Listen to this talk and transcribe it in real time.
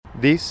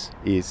This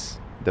is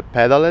the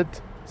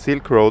Pedaled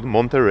Silk Road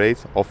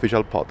Monterrey's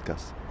official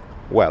podcast.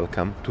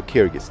 Welcome to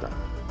Kyrgyzstan.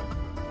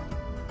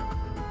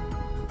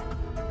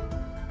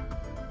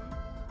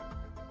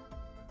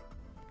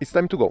 It's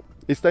time to go.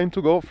 It's time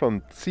to go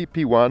from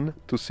CP1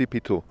 to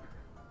CP2.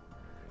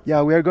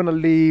 Yeah, we are gonna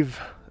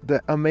leave the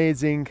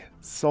amazing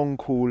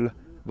Songkul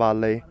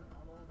Valley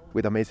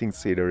with amazing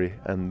scenery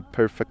and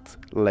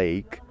perfect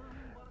lake,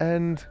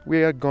 and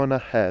we are gonna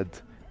head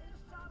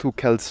to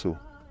Kelsu,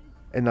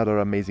 another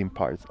amazing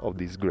part of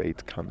this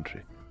great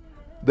country.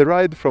 The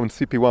ride from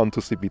CP1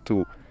 to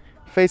CP2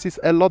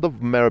 faces a lot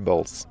of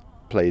memorable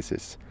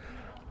places,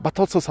 but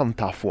also some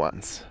tough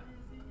ones.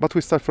 But we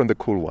start from the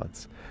cool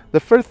ones. The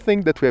first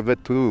thing that we have to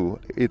do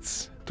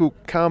is to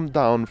come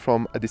down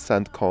from a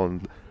descent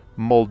called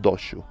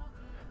Moldoshu.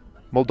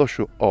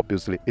 Moldoshu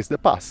obviously is the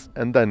pass,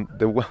 and then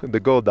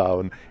the go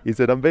down is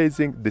an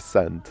amazing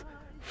descent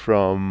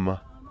from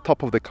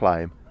top of the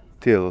climb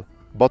till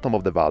bottom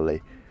of the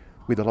valley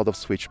with a lot of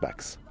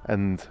switchbacks,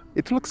 and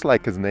it looks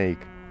like a snake.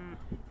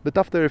 But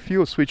after a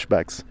few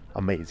switchbacks,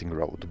 amazing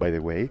road by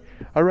the way,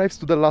 arrives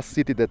to the last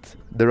city that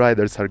the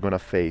riders are gonna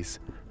face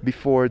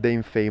before the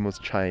infamous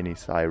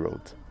Chinese high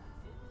road.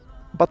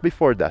 But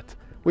before that,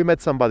 we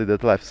met somebody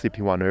that left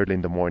CP1 early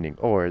in the morning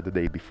or the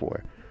day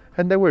before,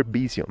 and they were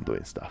busy on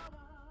doing stuff.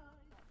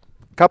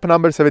 Cup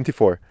number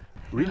 74.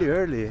 Really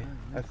early.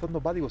 I thought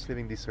nobody was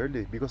leaving this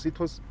early because it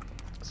was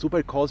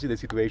super cozy, the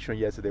situation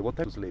yesterday. What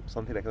time to sleep?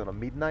 Something like, I don't know,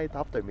 midnight,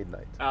 after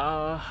midnight?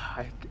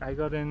 I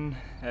got in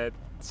at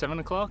 7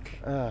 o'clock.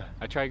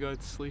 I tried to go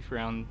to sleep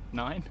around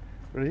 9.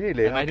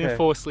 Really? And I didn't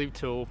fall asleep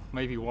till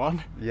maybe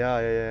 1. Yeah.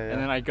 And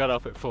then I got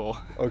up at 4.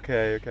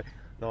 Okay.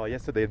 No,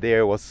 yesterday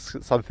there was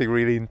something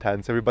really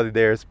intense. Everybody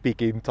there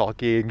speaking,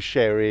 talking,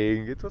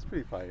 sharing. It was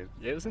pretty fun.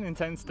 Yeah, it was an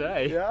intense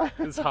day. Yeah.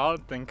 It was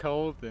hot and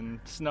cold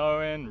and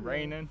snowing,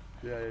 raining.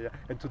 Yeah.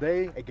 And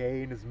today,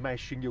 again, is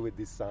smashing you with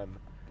this sun.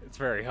 It's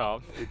very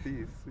hot. It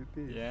is.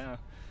 Yeah.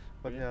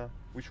 But yeah,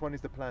 which one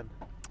is the plan?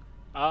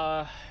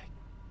 Try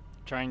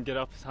and get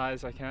up as high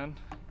as I can.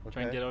 Okay.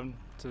 Try and get on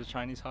to the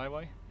Chinese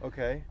highway.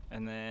 Okay.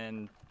 And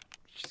then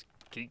just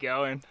keep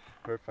going.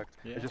 Perfect.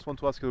 Yeah. I just want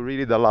to ask you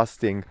really the last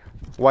thing.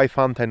 Why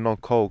Fanta and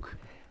not Coke?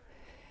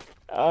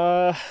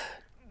 No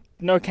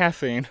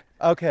caffeine.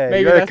 Okay,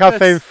 Maybe you're a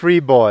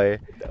caffeine-free boy.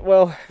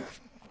 Well,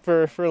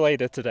 for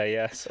later today,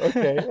 yes.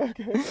 Okay.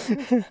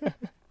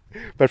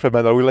 Perfect,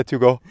 man. I will let you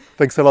go.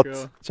 Thanks a lot.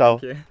 Cool. Ciao.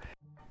 Thank you.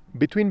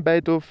 Between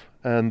Beitov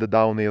and the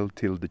downhill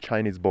till the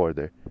Chinese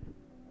border,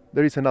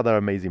 there is another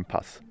amazing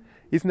pass.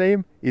 His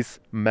name is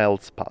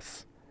Mel's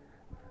Pass,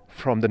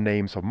 from the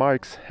names of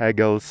Marx,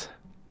 Hegels,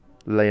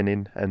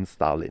 Lenin and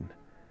Stalin.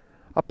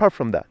 Apart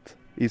from that,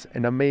 is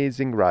an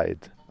amazing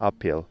ride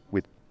uphill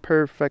with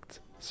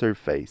perfect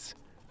surface,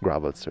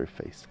 gravel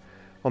surface,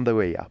 on the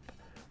way up.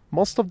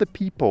 Most of the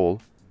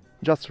people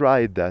just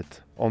ride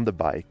that on the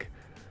bike.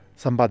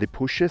 Somebody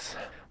pushes,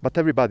 but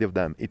everybody of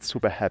them is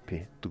super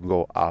happy to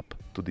go up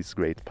to this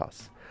great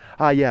pass.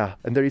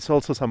 And there is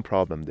also some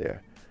problem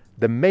there.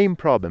 The main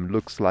problem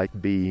looks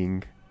like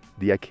being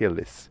the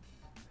Achilles.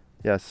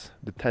 Yes,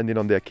 the tendon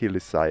on the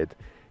Achilles side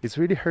is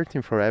really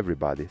hurting for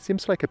everybody.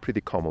 Seems like a pretty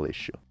common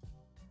issue.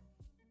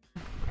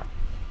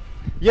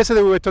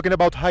 Yesterday we were talking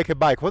about hike a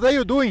bike. What are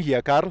you doing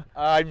here, Carl?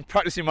 I'm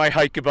practicing my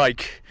hike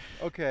bike.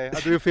 Okay, how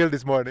do you feel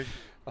this morning?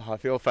 Oh, I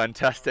feel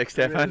fantastic,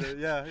 Stefan.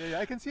 Really? Yeah,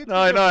 I can see it. No,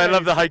 I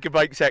love the hike a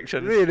bike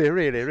section.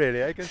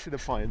 Really, I can see the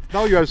point.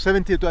 Now you are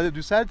 70,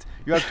 you said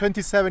you are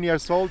 27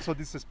 years old, so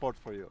this is a sport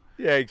for you.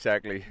 Yeah,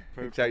 exactly.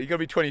 You've got to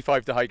be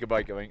 25 to hike a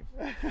bike, I think.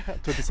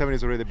 27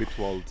 is already a bit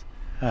too old.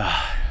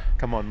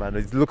 Come on, man.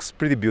 It looks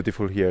pretty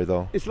beautiful here,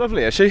 though. It's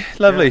lovely, actually.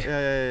 Lovely.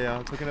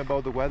 Yeah. Talking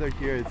about the weather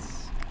here,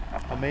 it's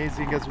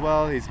amazing as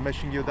well. It's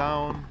meshing you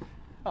down.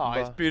 Oh,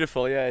 it's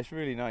beautiful. Yeah, it's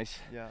really nice.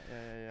 Yeah.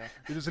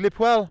 Did you sleep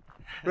well?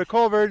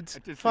 Recovered?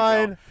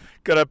 Fine. Well.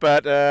 Got up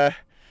at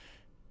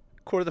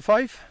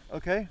 5:15.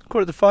 Okay.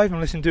 5:15.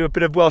 I'm listening to a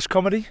bit of Welsh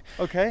comedy.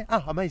 Okay.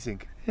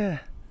 Amazing. Yeah.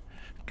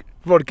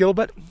 Rod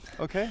Gilbert.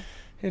 Okay.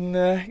 In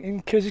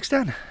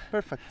Kyrgyzstan.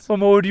 Perfect. What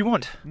more do you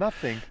want?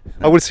 Nothing.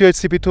 I will see you at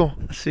CP2.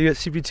 I'll see you at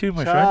CP2,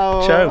 my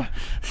Ciao. friend.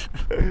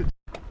 Ciao.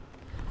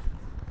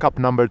 Cup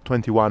number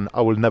 21.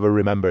 I will never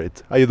remember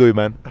it. How you doing,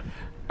 man?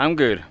 I'm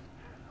good.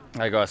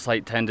 I got a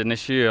slight tendon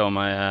issue on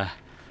my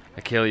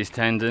Achilles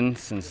tendon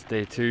since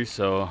day 2,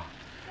 so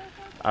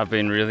I've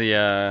been really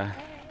Hi,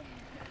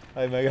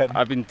 Megan.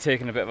 I've been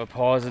taking a bit of a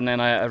pause, and then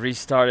I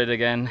restarted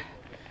again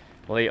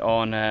late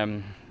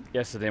on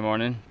yesterday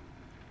morning.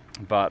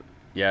 But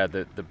yeah,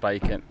 the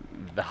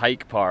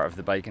hike part of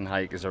the bike and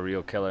hike is a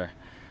real killer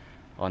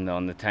on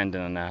the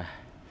tendon, and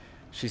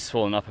she's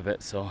swollen up a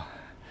bit, so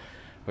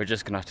we're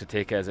just gonna have to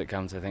take it as it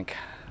comes, I think.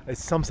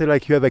 It's something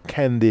like you have a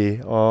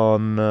candy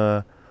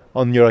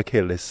on your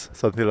Achilles.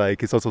 Something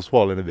like it's also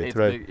swollen a bit,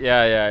 right?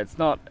 Yeah. It's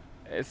not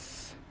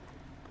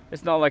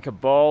like a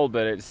ball,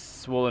 but it's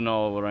swollen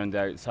all around the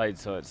outside,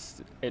 so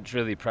it's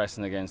really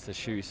pressing against the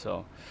shoe.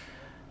 So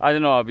I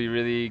don't know. I'll be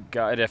really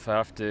gutted if I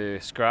have to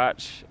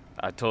scratch.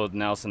 I told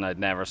Nelson I'd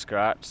never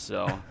scratch,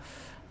 so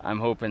I'm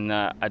hoping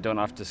that I don't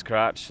have to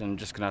scratch. I'm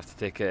just going to have to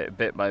take it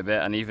bit by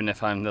bit. And even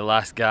if I'm the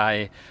last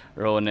guy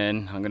rolling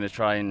in, I'm going to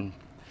try and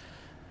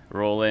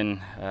roll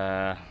in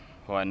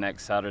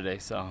next Saturday.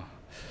 So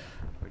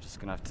we're just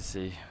going to have to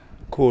see.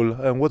 Cool.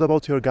 And what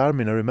about your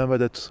Garmin? I remember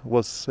that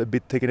was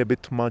taking a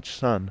bit too much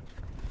sun.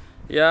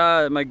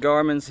 Yeah, my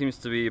Garmin seems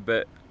to be a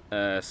bit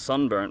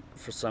sunburnt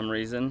for some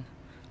reason.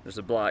 There's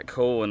a black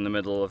hole in the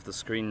middle of the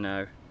screen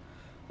now.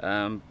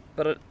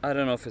 But I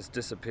don't know if it's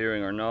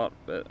disappearing or not,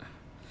 but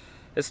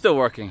it's still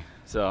working,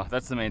 so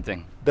that's the main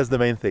thing. That's the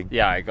main thing.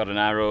 Yeah, I got an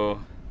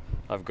arrow,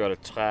 I've got a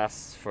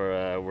trace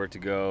for where to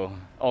go,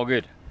 all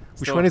good.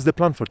 Which one is the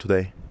plan for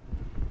today?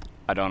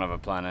 I don't have a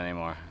plan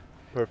anymore.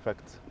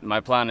 Perfect. My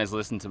plan is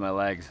listen to my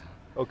legs.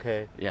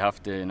 Okay. You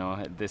have to,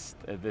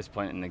 at this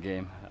point in the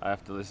game, I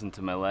have to listen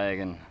to my leg,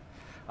 and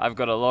I've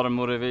got a lot of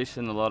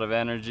motivation, a lot of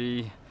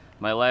energy.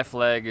 My left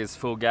leg is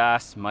full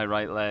gas, my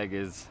right leg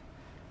is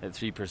at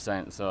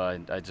 3%, so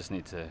I just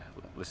need to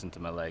listen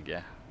to my leg,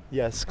 yeah.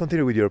 Yes,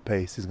 continue with your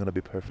pace, it's gonna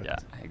be perfect. Yeah,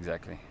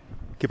 exactly.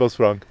 Keep us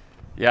strong.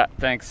 Yeah,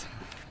 thanks.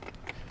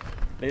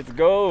 Let's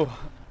go!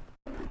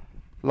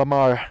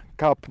 Lamar,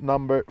 cup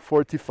number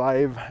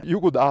 45.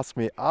 You could ask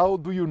me, how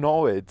do you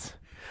know it?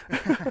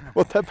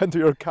 What happened to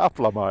your cup,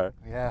 Lamar?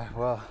 Yeah,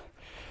 well,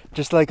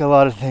 just like a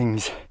lot of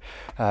things,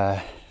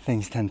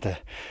 things tend to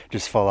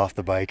just fall off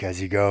the bike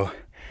as you go.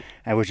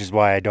 And which is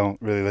why I don't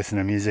really listen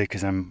to music,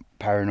 because I'm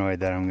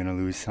paranoid that I'm gonna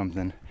lose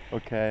something.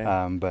 Okay.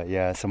 But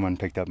yeah, someone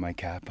picked up my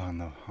cap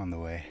on the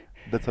way.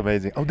 That's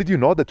amazing. How did you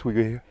know that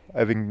we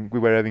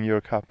were having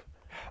your cup?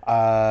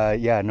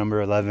 Yeah, number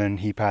 11.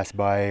 He passed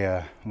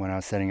by when I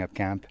was setting up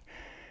camp,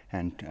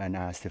 and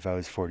asked if I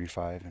was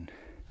 45. And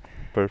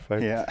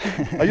perfect. yeah.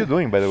 How are you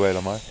doing, by the way,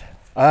 Lamar?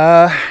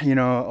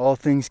 All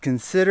things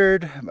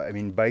considered, I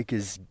mean, bike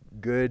is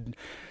good.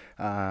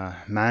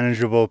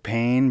 Manageable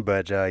pain,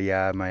 but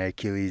yeah, my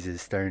Achilles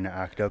is starting to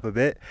act up a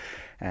bit,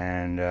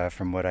 and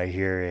from what I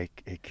hear,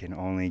 it can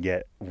only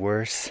get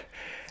worse,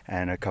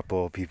 and a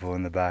couple of people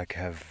in the back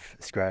have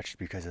scratched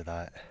because of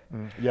that.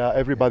 Yeah,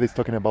 everybody's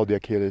talking about the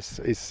Achilles.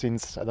 It's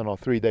since, I don't know,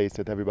 3 days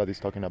that everybody's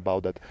talking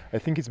about that. I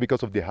think it's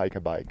because of the hike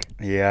bike.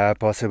 Yeah,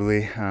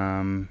 possibly.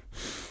 I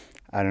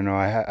don't know,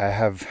 I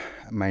have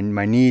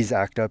my knees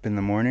act up in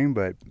the morning,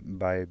 but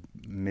by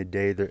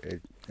midday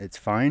it's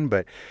fine,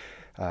 but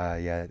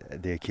yeah,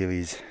 the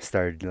Achilles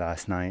started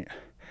last night,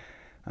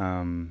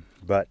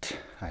 but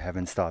I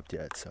haven't stopped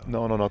yet. So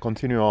no,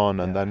 continue on,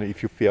 and then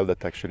if you feel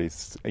that actually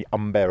it's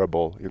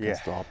unbearable, you can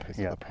stop. It's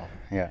not a problem.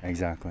 Yeah,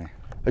 exactly.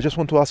 I just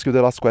want to ask you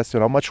the last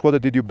question. How much water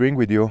did you bring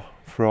with you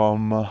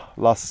from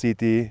last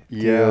city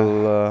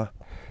till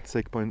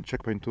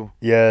checkpoint 2?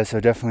 Yeah,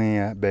 so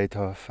definitely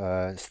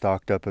Beethoven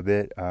stocked up a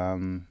bit. I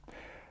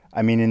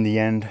mean, in the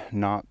end,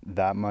 not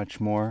that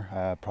much more,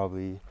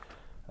 probably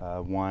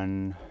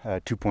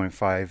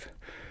 2.5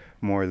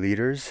 more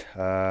liters.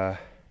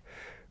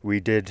 We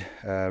did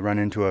run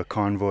into a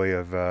convoy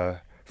of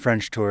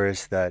French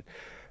tourists that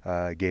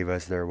gave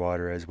us their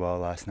water as well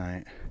last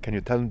night. Can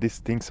you tell these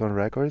things on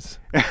records?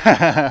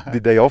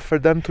 Did they offer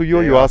them to you?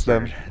 They you offered. Asked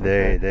them?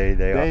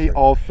 They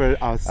offered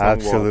us some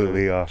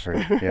absolutely water.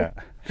 offered. Yeah.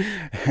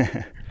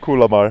 Cool,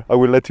 Lamar. I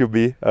will let you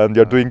be, and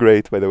you're doing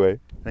great, by the way.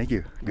 Thank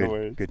you. Good. No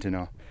worries. Good to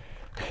know.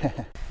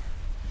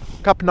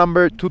 Cup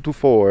number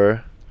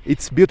 224.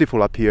 It's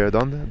beautiful up here,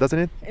 doesn't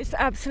it? It's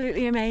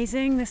absolutely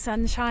amazing. The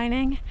sun's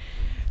shining.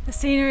 The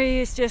scenery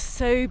is just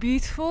so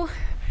beautiful.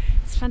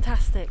 It's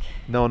fantastic.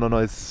 No,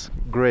 it's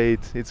great.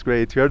 It's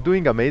great. You are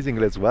doing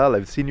amazingly as well.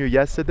 I've seen you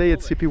yesterday at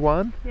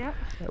CP1. Yeah.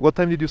 What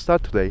time did you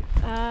start today?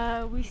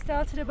 We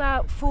started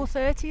about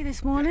 4:30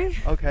 this morning.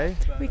 Okay.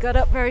 We got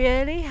up very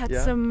early, had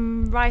Yeah.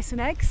 some rice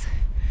and eggs,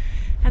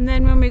 and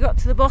then when we got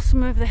to the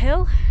bottom of the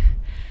hill,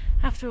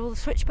 after all the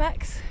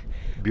switchbacks,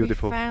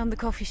 Beautiful. we found the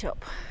coffee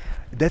shop.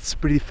 That's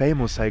pretty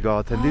famous, I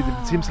got. And it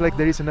seems like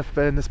there is an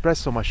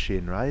espresso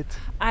machine, right?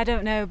 I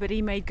don't know, but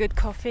he made good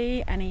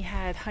coffee and he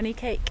had honey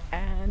cake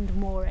and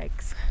more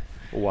eggs.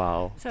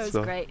 Wow. So it's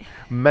great.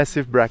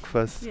 Massive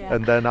breakfast. Yeah.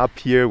 And then up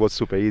here was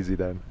super easy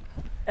then.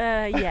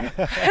 Yeah.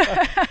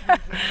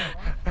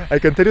 I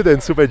can tell you that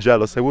I'm super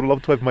jealous. I would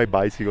love to have my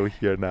bicycle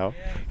here now.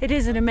 It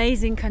is an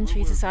amazing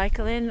country to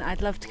cycle in.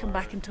 I'd love to come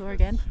back and tour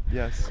again.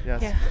 Yes.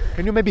 Yeah.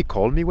 Can you maybe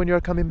call me when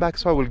you're coming back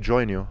so I will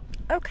join you?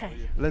 Okay.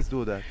 Let's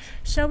do that.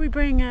 Shall we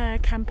bring a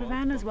camper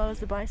van as well as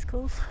the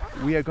bicycles?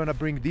 We are gonna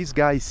bring these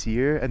guys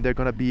here, and they're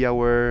gonna be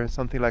our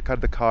something like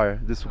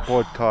the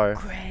support car.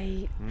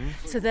 Great.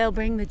 So they'll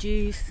bring the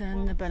juice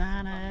and the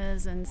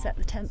bananas and set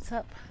the tents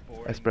up.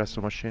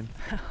 Espresso machine.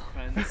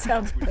 It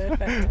sounds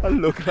perfect.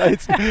 Look,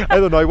 right? I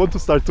don't know. I want to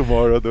start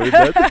tomorrow doing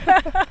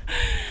that.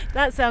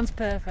 That sounds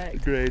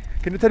perfect. Great.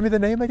 Can you tell me the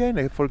name again?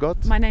 I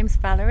forgot. My name's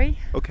Valerie.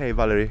 Okay,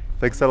 Valerie.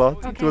 Thanks a lot.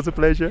 It Okay. was a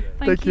pleasure.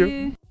 Thank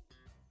you.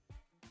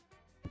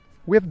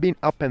 We have been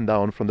up and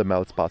down from the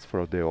Melts Pass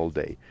for the whole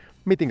day,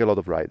 meeting a lot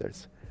of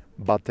riders.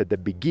 But at the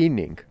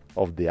beginning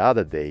of the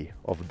other day,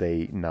 of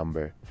day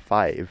number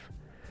 5,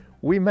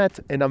 we met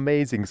an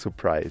amazing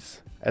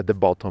surprise at the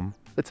bottom,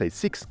 let's say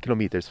 6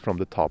 kilometers from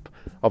the top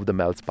of the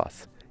Melts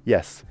Pass.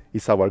 Yes,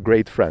 it's our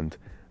great friend,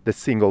 the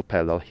single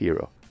pedal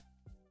hero.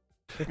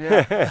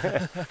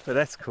 Yeah, but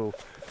that's cool.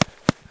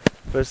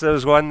 First there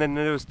was one, then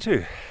there was two.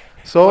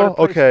 What a So, place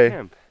to okay,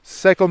 camp.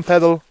 second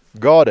pedal,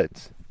 got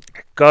it.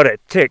 Got it,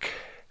 tick.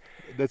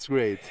 That's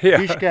great. Yeah.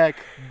 Bishkek,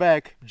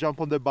 back,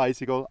 jump on the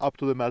bicycle, up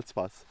to the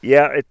Melzpass.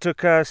 Yeah, it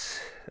took us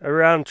a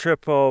round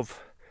trip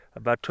of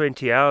about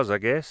 20 hours, I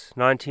guess,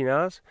 19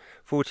 hours,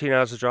 14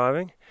 hours of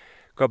driving.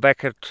 Got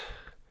back at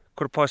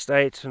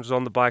 8:15 and was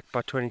on the bike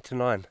by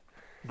 9:20.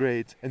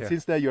 Great. And Yeah.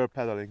 since then you're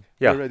pedaling.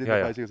 Yeah, You're riding yeah, the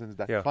yeah. bicycle since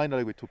then. Yeah.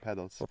 Finally with two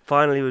pedals. Well,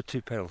 finally with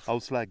two pedals.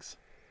 How's legs?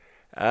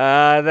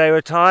 They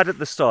were tired at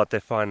the start,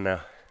 they're fine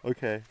now.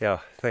 Okay. Yeah,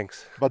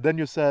 thanks. But then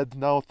you said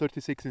now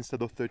 36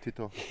 instead of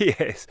 32.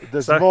 Yes.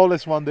 The So-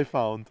 smallest one they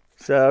found.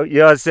 So,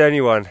 yeah, it's the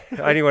only one.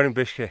 Only one in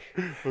Bishkek.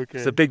 Okay.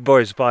 It's a big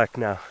boy's bike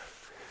now.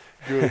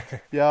 Good.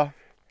 Yeah.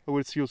 I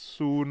will see you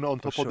soon on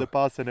top sure. of the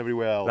pass and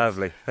everywhere else.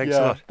 Lovely. Thanks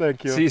yeah, a lot.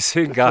 Thank you. See you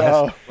soon, guys.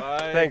 Ciao.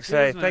 Bye. Thanks,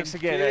 Cheers, hey. Thanks man.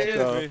 again, eh?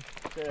 Cheers.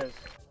 Cheers.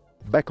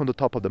 Back on the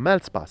top of the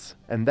Melzpass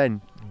and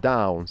then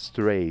down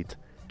straight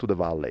to the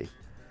valley.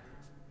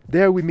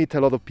 There we meet a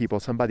lot of people.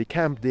 Somebody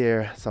camped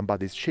there,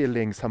 somebody's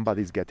chilling,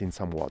 somebody's getting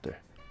some water.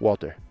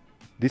 Water.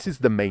 This is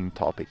the main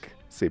topic,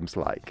 seems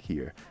like,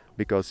 here,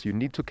 because you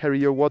need to carry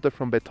your water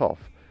from Betov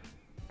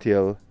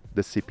till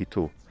the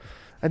CP2.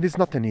 And it's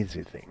not an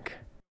easy thing.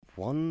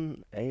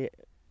 1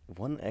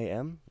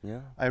 a.m.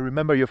 Yeah, I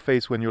remember your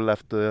face when you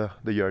left the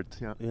yurt.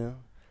 Yeah. yeah.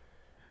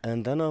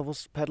 And then I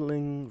was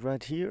pedaling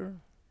right here,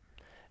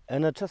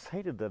 and I just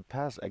hated that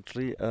pass.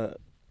 Actually,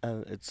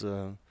 it's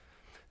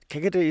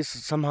Kekete is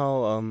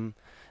somehow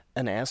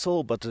an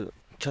asshole, but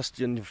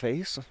just in your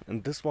face.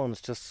 And this one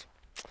is just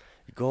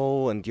you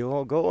go and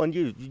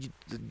you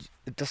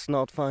it does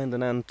not find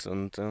an end,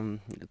 and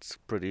it's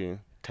pretty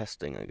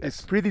testing, I guess.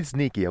 It's pretty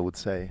sneaky, I would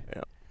say.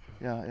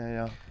 Yeah.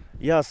 Yeah.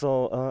 Yeah,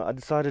 so I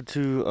decided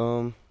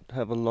to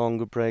have a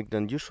longer break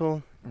than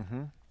usual,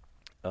 Mm-hmm.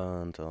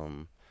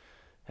 and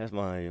have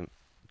my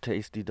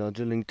tasty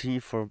Darjeeling tea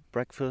for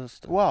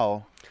breakfast.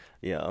 Wow.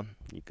 Yeah,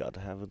 you gotta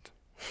have it.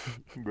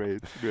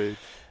 Great.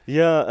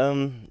 Yeah,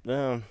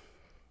 Yeah.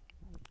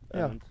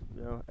 And,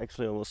 yeah.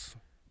 Actually, I was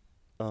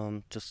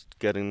just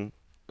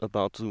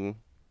about to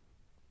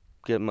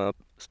get my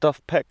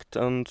stuff packed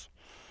and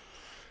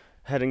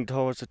heading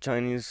towards the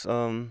Chinese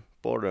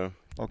border,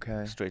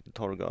 Okay. straight to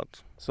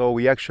Torgat. So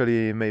we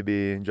actually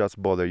maybe just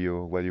bother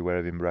you while you were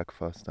having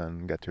breakfast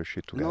and get your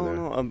shit together.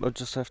 No, I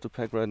just have to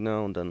pack right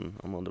now, and then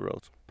I'm on the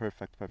road.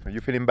 Perfect.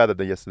 You're feeling better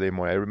than yesterday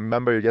morning. I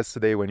remember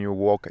yesterday when you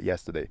woke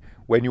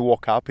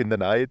up in the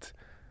night,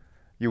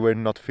 you were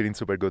not feeling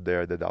super good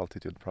there at that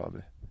altitude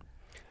probably.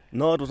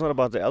 No, it was not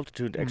about the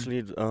altitude.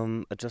 Actually,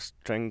 I just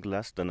drank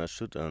less than I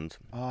should, and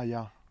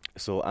Yeah.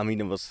 so I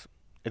mean it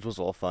was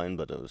all fine,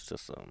 but it was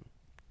just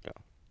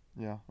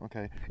Yeah,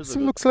 okay. was It a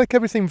bit- looks like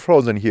everything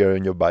frozen here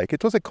on your bike.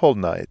 It was a cold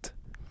night.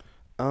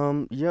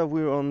 yeah,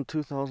 we're on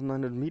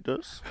 2,900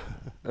 meters,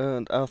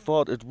 and I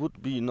thought it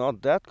would be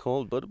not that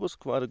cold, but it was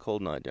quite a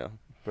cold night. Yeah.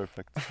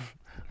 Perfect.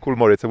 Cool,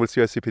 Moritz. I will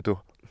see you at CP2.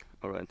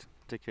 All right,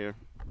 take care.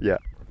 Yeah.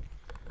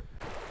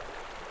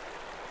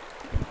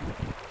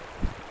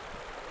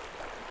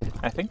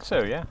 I think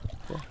so, yeah.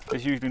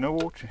 There's usually no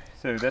water,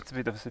 so that's a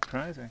bit of a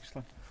surprise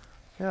actually.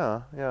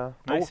 Yeah.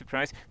 Nice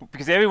surprise,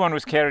 because everyone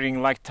was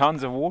carrying like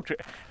tons of water.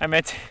 I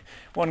met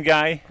one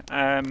guy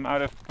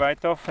out of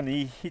Baitov, and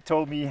he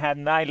told me he had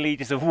 9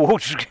 liters of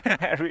water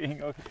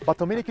carrying. But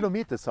how many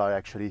kilometers are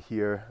actually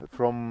here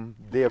from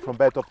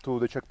Betov to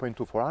the checkpoint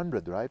to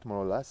 400, right?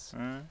 More or less.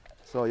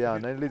 So yeah,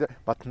 9 liters.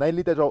 But 9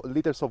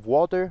 liters of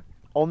water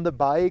on the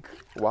bike.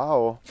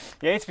 Wow.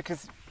 Yeah, it's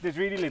because there's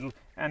really little,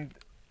 and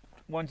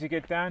once you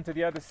get down to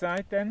the other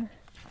side, then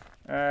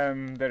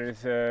there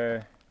is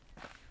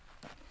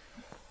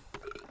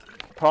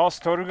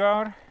past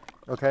Torgar,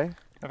 Okay.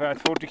 about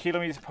 40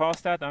 kilometers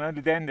past that, and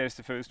only then there's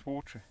the first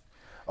water.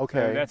 Okay.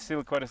 So that's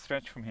still quite a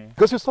stretch from here.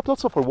 Because you stopped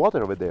also for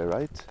water over there,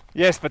 right?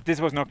 Yes, but this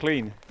was not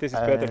clean. This is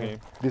better here.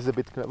 This is a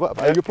bit.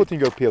 Are you putting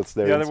your pills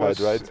there The other inside, was,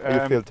 right? Are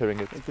you filtering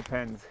it? It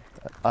depends.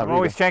 Ah, I'm really?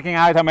 always checking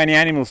out how many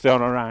animals there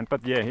are around,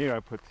 but yeah, here I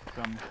put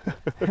some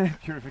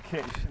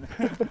purification.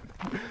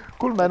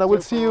 Cool, man. I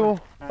will see you.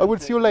 I will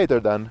see you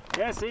later then.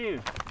 Yeah, see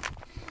you.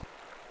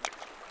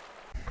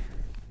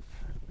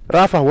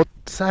 Rafa,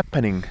 what's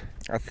happening?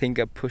 I think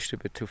I pushed a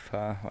bit too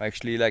far.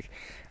 Actually,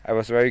 I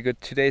was very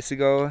good 2 days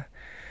ago.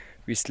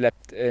 We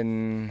slept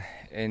in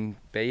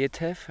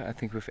Bayetev, I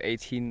think with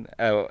 18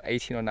 or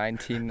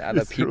 19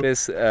 other people.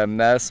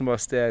 Nelson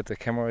was there, the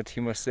camera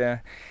team was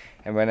there.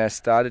 And when I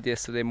started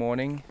yesterday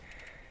morning,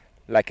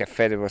 like I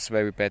felt it was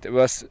very bad. It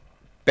was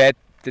bad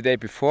the day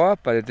before,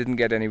 but it didn't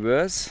get any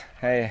worse.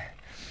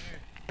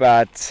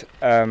 But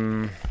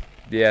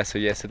so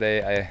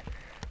yesterday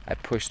I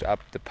pushed up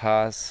the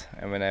pass,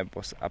 and when I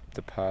was up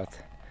the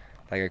path,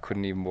 I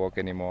couldn't even walk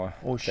anymore.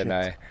 Oh shit.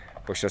 Then I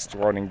was just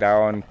running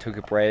down, took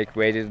a break,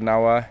 waited an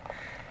hour.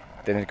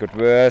 Then it got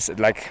worse.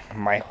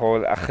 My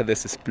whole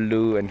Achilles is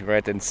blue and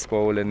red and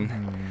swollen.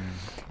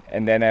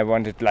 And then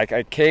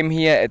I came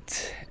here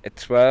at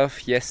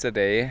 12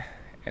 yesterday,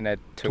 and I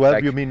took 12,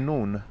 like you mean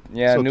noon?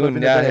 yeah, So 12 noon.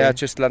 in the Yeah, day. yeah,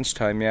 just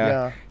lunchtime.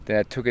 Yeah. Then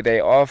I took a day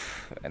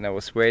off, and I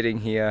was waiting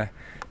here.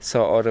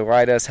 Saw all the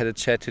riders, had a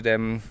chat to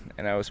them,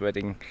 and I was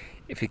waiting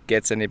if it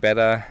gets any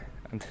better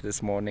until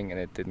this morning, and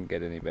it didn't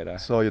get any better.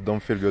 So you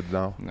don't feel good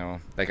now? No,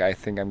 like I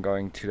think I'm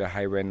going to the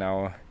highway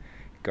now,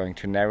 going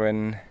to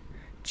Narren,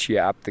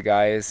 cheer up the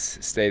guys,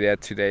 stay there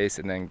 2 days,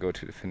 and then go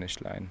to the finish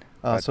line.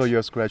 So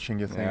you're scratching,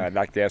 you think? Yeah,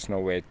 like there's no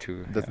way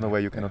to. There's no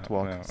way you cannot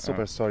walk.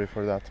 Super sorry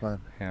for that, man.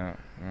 Yeah.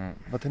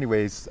 But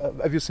anyways,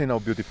 have you seen how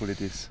beautiful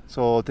it is?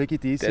 So take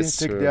it easy, That's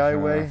take true, the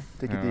highway, yeah,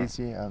 take it yeah,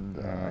 easy, and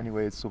yeah.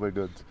 anyway, it's super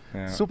good.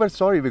 Yeah. Super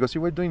sorry because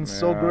you were doing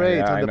so Yeah, great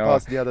yeah, on I the know.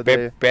 pass the other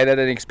day. Better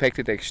than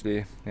expected,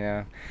 actually.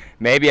 Yeah.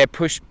 Maybe I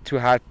pushed too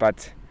hard,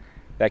 but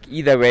like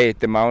either way,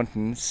 the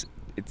mountains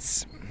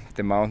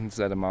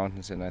are the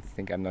mountains, and I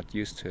think I'm not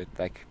used to it.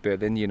 Like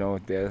Berlin, you know,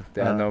 there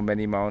are no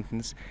many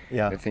mountains.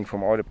 Yeah. I think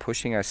from all the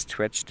pushing, I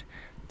stretched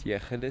the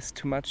Achilles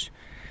too much.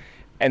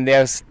 And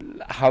there's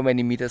how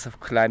many meters of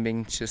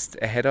climbing just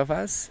ahead of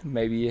us?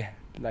 Maybe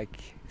like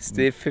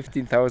still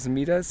 15,000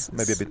 meters.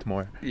 Maybe a bit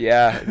more.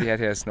 Yeah,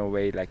 there's no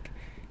way. Like,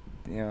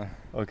 yeah.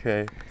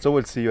 Okay, so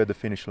we'll see you at the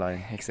finish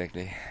line.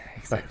 Exactly.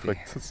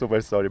 Perfect.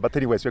 Super sorry, but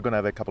anyways, we're gonna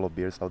have a couple of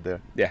beers out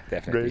there. Yeah,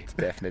 definitely. Great.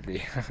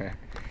 Definitely.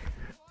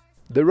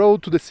 The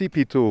road to the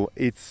CP2,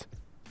 it's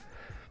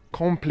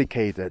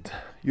complicated.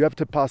 You have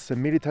to pass a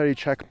military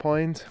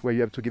checkpoint where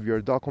you have to give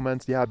your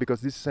documents. Yeah, because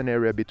this is an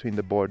area between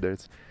the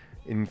borders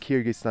in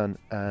Kyrgyzstan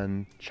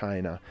and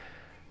China.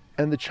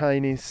 And the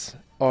Chinese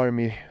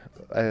army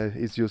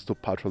is used to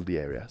patrol the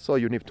area. So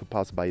you need to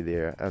pass by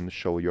there and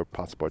show your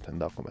passport and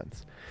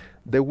documents.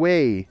 The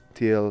way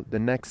till the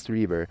next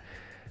river,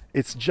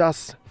 it's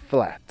just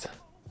flat.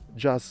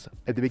 Just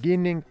at the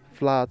beginning,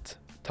 flat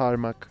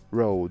tarmac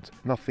road,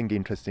 nothing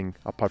interesting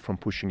apart from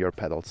pushing your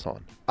pedals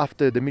on.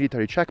 After the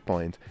military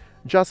checkpoint,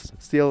 just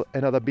still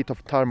another bit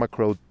of tarmac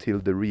road till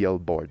the real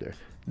border.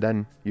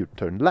 Then you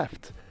turn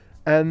left.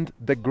 And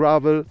the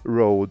gravel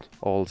road,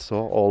 also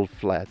all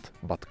flat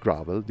but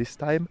gravel this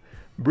time,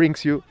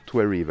 brings you to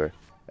a river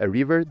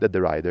that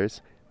the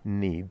riders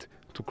need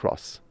to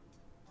cross.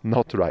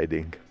 Not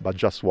riding, but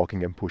just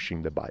walking and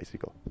pushing the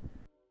bicycle.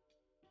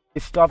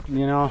 It stopped,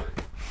 you know,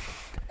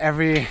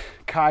 every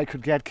car I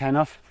could get kind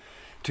of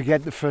to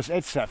get the first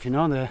aid stuff, you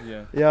know,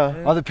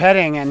 all the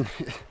padding, and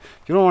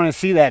you don't want to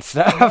see that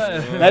stuff.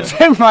 That's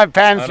in my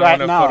pants right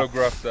now.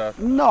 Photograph that.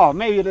 No,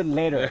 maybe a little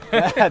later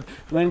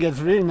when it gets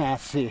really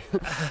nasty.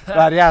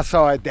 But yeah,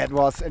 so that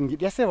was,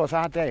 and yesterday was a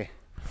hard day.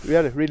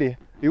 Really?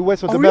 You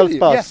went with the really?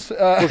 Mels Pass?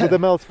 Yes. Was it the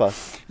Mels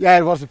Pass? Yeah,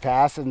 it was a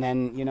pass, and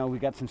then, you know, we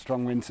got some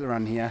strong winds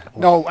around here.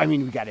 No, I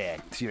mean, we got a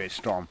serious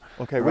storm.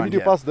 Okay, when did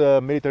you pass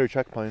the military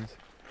checkpoint?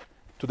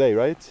 Today,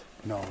 right?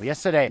 No,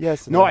 yesterday.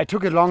 Yesterday. No, I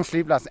took a long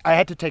sleep last night. I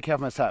had to take care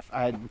of myself.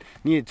 I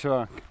needed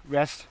to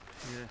rest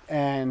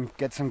and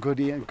get some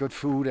good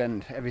food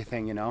and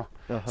everything, you know.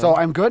 So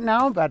I'm good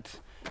now, but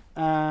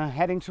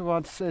heading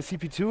towards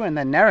CP2 and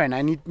then Narren.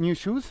 I need new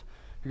shoes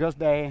because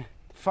they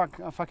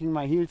are fucking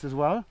my heels as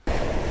well.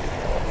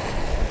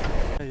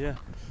 Yeah.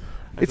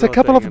 It's a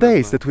couple of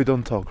days that we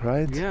don't talk,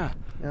 right? Yeah.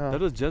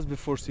 That was just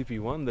before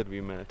CP1 that we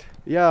met.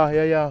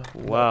 Yeah.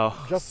 Wow.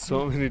 Just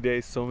so many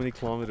days, so many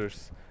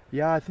kilometers.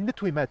 Yeah, I think that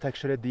we met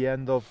actually at the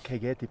end of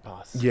Kegeti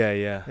Pass.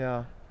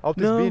 Yeah. How it's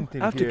been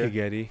till after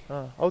here? Kegeti.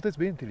 How it's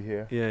been till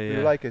here? Yeah. Do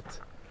you like it?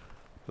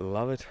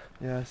 Love it.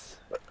 Yes.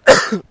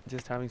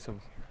 Just having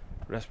some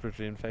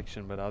respiratory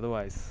infection, but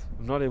otherwise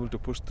I'm not able to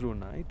push through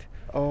night.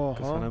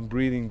 Because when I'm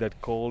breathing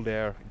that cold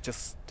air, it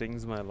just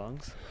stings my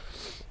lungs.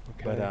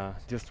 Okay.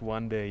 But just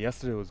one day,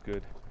 yesterday was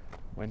good.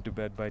 Went to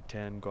bed by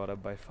 10, got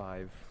up by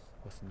 5,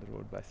 was on the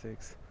road by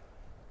 6.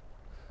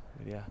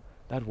 But yeah,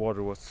 that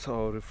water was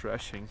so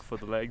refreshing for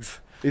the legs.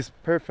 It's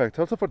perfect,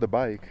 also for the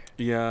bike.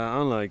 Yeah,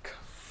 I'm like,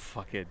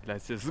 fuck it,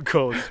 let's just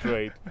go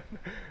straight.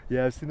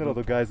 Yeah, I've seen a lot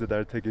of guys that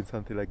are taking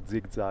something like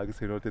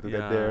zigzags in order to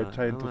get there,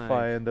 trying to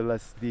find the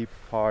less deep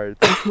part.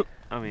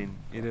 I mean,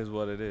 it is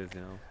what it is,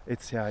 you know.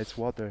 It's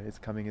water. It's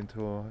coming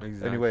into.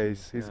 Exactly.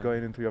 Anyways, it's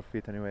going into your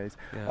feet. Anyways,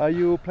 Yeah. Are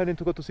you planning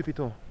to go to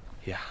CP2?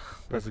 Yeah,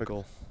 that's the Perfect.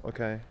 goal.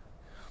 Okay.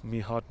 Me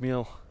hot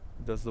meal,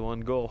 that's the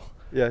one goal.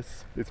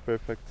 Yes, it's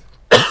perfect.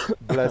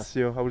 Bless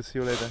you. I will see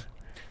you later.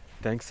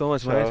 Thanks so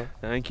much, Ciao. mate.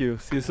 Thank you.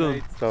 See you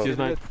soon. Ciao. Cheers,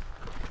 mate.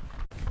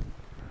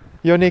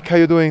 Yannick, how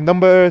you doing?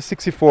 Number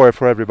 64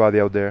 for everybody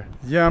out there.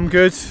 Yeah, I'm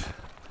good.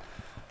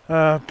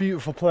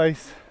 Beautiful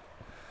place.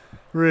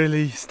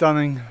 Really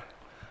stunning.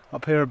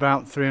 Up here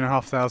about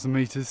 3,500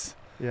 meters.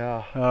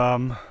 Yeah.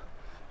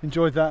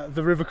 Enjoyed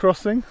the river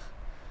crossing,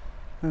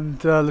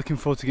 and looking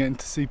forward to getting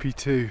to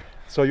CP2.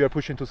 So you're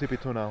pushing to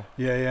CP2 now?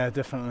 Yeah,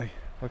 definitely.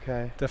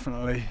 Okay.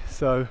 Definitely.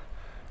 So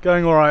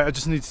going all right. I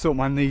just need to sort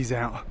my knees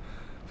out.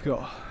 I've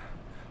got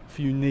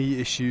few knee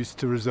issues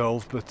to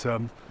resolve,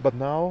 But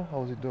now,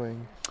 how's it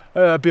doing?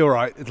 be all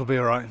right. It'll be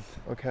all right.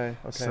 Okay.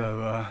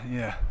 So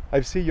yeah.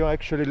 I've seen you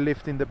actually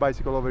lifting the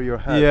bicycle over your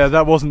head. Yeah,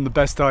 that wasn't the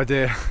best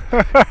idea.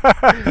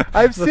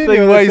 I've the seen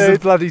thing you weighs say a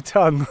bloody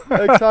ton.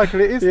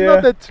 Exactly. It's Yeah.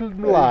 not that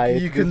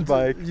light. You this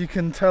bike.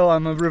 can tell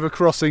I'm a river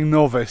crossing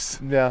novice.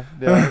 Yeah,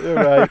 you're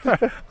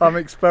right. I'm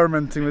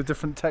experimenting with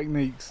different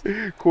techniques.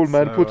 Cool,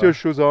 man. So, Put your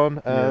shoes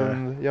on, yeah.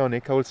 and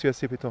Yannick, I will see you at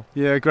CP2.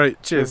 Yeah,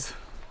 great. Cheers.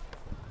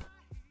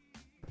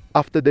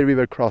 After the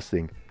river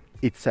crossing,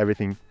 it's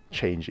everything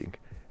changing.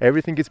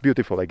 Everything is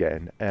beautiful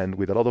again, and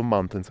with a lot of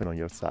mountains on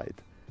your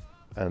side.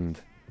 And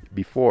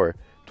before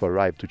to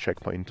arrive to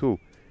checkpoint 2,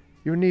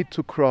 you need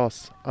to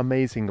cross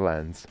amazing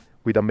lands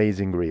with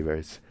amazing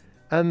rivers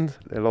and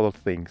a lot of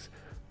things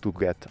to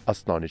get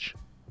astonished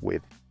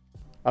with.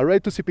 A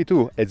ride to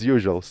CP2, as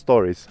usual,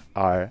 stories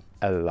are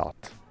a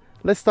lot.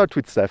 Let's start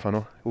with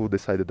Stefano, who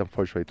decided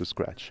unfortunately to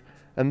scratch.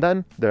 And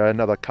then there are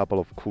another couple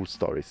of cool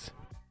stories.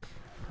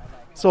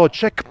 So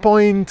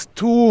checkpoint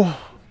 2,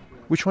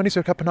 which one is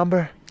your cup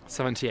number?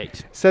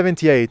 78.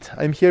 78.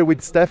 I'm here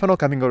with Stefano,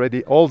 coming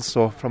already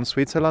also from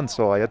Switzerland,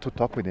 so I had to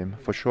talk with him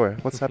for sure.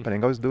 What's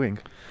happening? How's doing?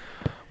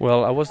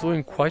 Well, I was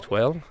doing quite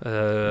well.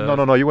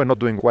 No, you were not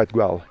doing quite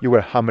well. You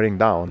were hammering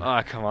down.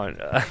 Ah, come on.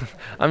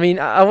 I mean,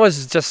 I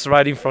was just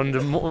riding from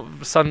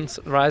the sun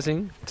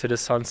rising to the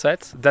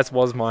sunset. That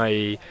was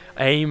my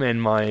aim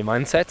and my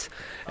mindset.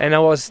 And I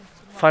was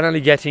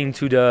finally getting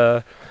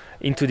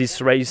into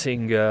this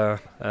racing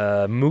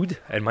mood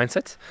and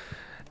mindset.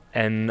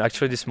 And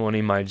actually this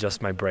morning my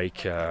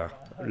brake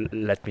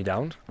let me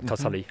down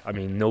totally. I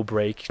mean, no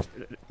brake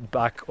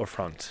back or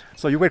front.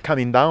 So you were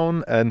coming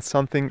down and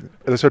something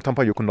at a certain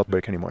point you could not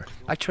brake anymore.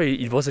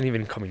 Actually, it wasn't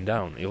even coming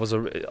down. It was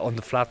on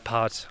the flat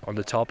part on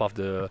the top of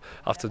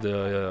after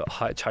the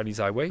Chinese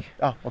highway.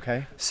 Ah,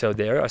 okay. So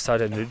there I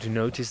started to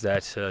notice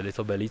that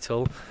little by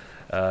little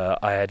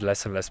I had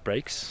less and less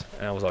brakes,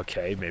 and I was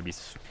okay. Maybe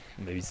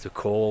it's the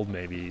cold,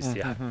 maybe it's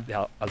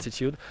the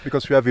altitude.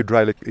 Because you have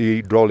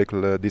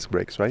hydraulic disc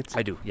brakes, right?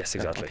 I do, yes,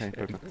 exactly. Okay,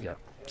 yeah.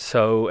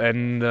 So,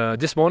 and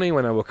this morning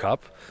when I woke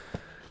up,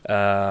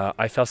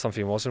 I felt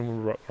something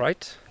wasn't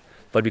right,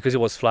 but because it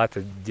was flat,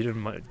 I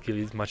didn't give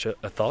it much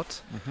a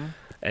thought.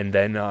 And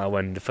then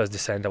when the first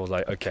descent, I was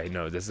like, okay,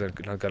 no, this is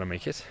not gonna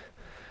make it.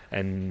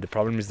 And the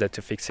problem is that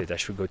to fix it, I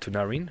should go to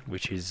Narin,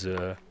 which is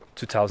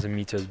 2,000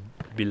 meters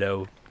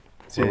below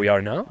where we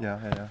are now.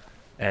 Yeah.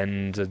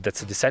 And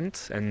that's a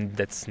descent, and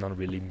that's not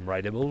really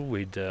rideable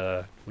with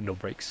no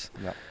brakes.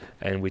 Yeah.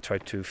 And we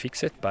tried to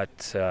fix it, but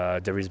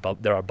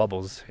there are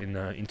bubbles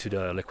into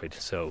the liquid.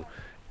 So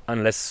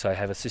unless I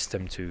have a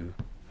system to.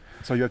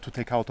 So you have to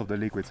take out of the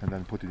liquids and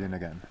then put it in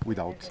again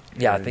without.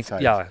 Yeah, I think.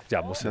 Inside.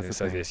 Yeah, mostly it's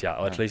like this. Yeah,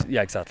 or at least.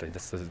 Yeah, exactly.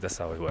 That's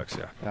how it works.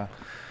 Yeah.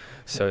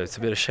 So it's a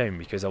bit of a shame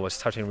because I was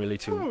starting really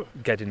to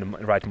get in the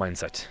right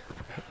mindset.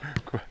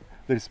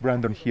 There's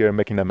Brandon here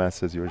making a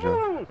mess as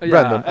usual. Yeah,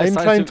 Brandon, I'm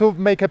trying to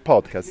make a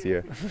podcast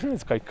here.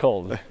 It's quite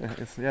cold.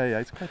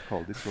 It's quite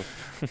cold.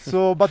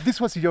 So, but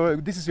this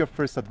is your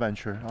first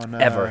adventure on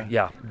ever?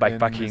 Yeah,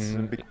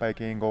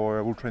 bikepacking, or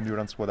ultra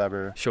endurance,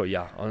 whatever. Sure,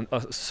 yeah.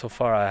 So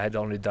far, I had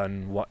only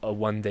done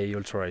one day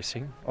ultra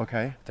racing.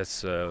 Okay.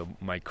 That's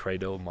my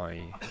credo,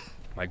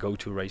 my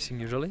go-to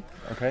racing usually.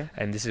 Okay.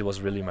 And this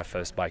was really my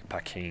first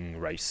bikepacking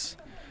race,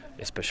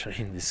 especially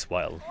in this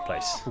wild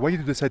place. Why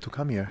did you decide to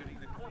come here?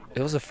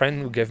 It was a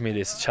friend who gave me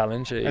this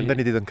challenge. And then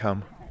he didn't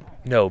come?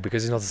 No,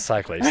 because he's not a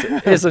cyclist.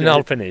 He's an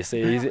alpinist.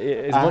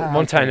 He's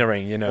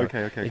mountaineering, you know.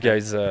 Okay. He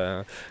goes,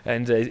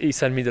 and he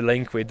sent me the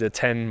link with the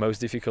 10 most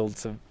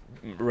difficult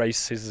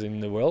races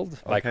in the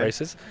world, bike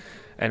races.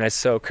 And I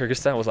saw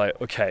Kyrgyzstan, I was like,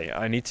 okay,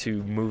 I need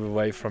to move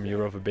away from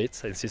Europe a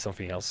bit and see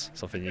something else,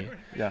 something new.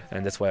 Yeah.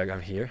 And that's why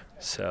I'm here.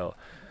 So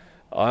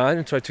I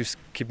try to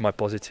keep my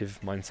positive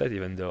mindset,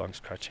 even though I'm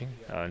scratching,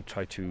 and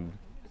try to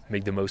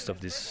make the most of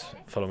these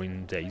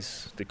following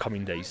days, the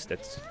coming days,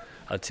 that's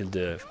until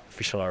the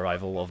official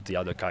arrival of the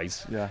other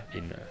guys. Yeah,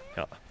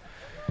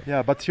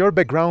 but your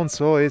background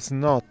is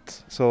not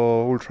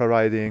ultra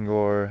riding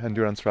or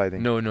endurance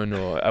riding. No.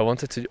 I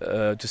wanted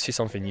to see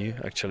something new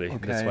actually.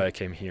 Okay. That's why I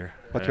came here.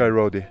 But you're a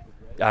roadie.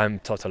 I'm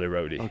totally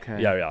roadie.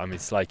 Okay. Yeah. I mean,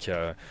 it's like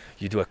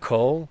you do a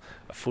call,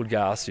 a full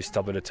gas, you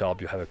stop at the top,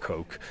 you have a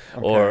Coke,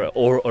 Okay.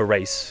 or a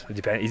race. It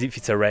depends. If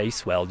it's a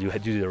race, well, you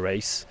do the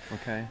race.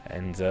 Okay.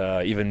 And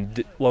even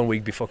 1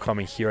 week before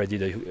coming here, I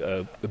did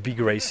a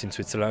big race in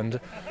Switzerland.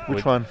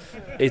 Which one?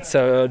 It's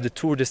the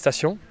Tour des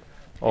Stations.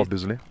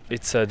 Obviously.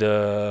 It's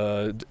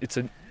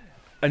an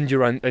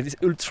endurance, it's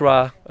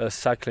ultra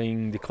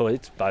cycling, they call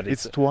it, but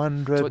it's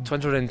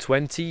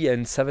 220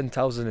 and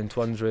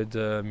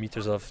 7,200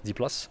 meters of D+.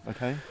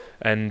 Okay.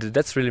 And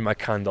that's really my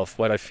kind of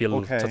what I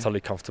feel totally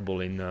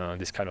comfortable in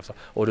this kind of stuff.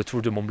 Or the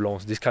Tour de Mont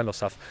Blanc, this kind of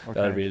stuff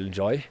that I really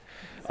enjoy.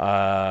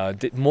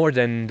 More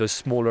than the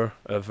smaller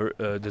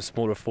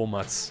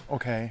formats.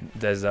 Okay.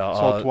 There's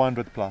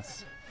 200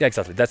 plus. Yeah,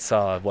 exactly. That's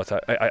what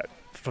I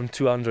from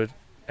 200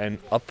 and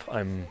up,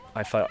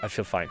 I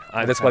feel fine.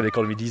 That's why they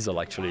call me Diesel.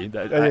 Actually,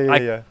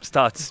 I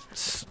start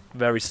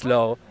very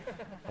slow,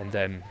 and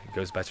then it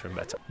goes better and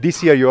better.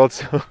 This year you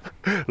also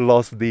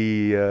lost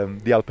the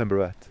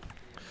Alpenbrevet.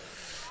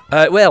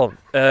 Yeah,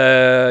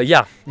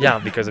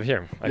 because I'm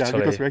here. Actually. Yeah,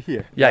 because we're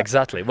here. Yeah,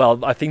 exactly.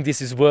 Well, I think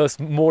this is worth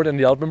more than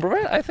the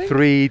Alpenbrevet, I think.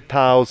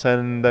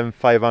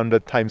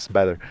 3,500 times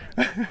better.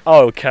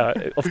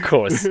 Okay, of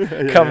course.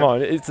 Yeah, Come yeah.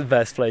 on, it's the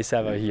best place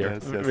ever here.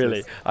 Yes, Really.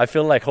 yes. I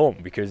feel like home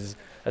because,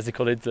 as they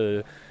call it,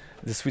 the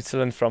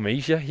Switzerland from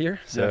Asia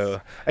here. So.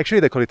 Yes. Actually,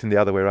 they call it in the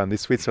other way around.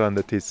 It's Switzerland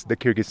that is the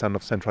Kyrgyzstan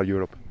of Central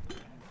Europe.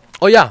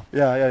 Oh yeah.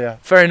 Yeah.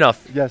 Fair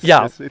enough. Yes.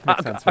 Yeah. Yes, it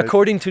makes sense, right?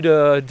 According to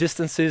the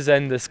distances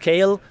and the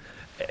scale,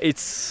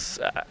 it's.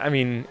 I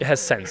mean, it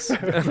has sense.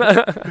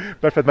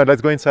 Perfect, man.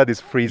 Let's go inside.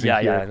 It's freezing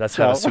Yeah, here. yeah. Let's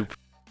have a soup.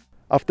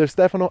 After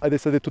Stefano, I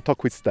decided to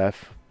talk with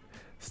Steph.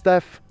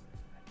 Steph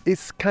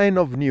is kind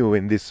of new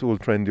in these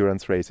ultra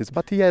endurance races,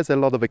 but he has a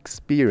lot of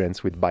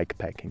experience with bike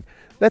packing.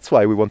 That's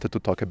why we wanted to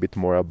talk a bit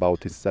more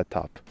about his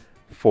setup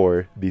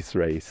for this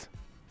race.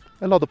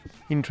 A lot of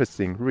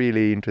interesting,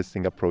 really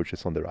interesting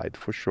approaches on the ride,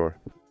 for sure.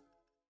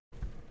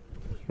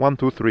 1,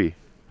 2, 3.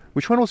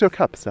 Which one was your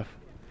cup, Steph?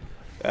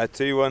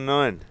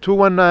 219.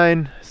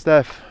 219,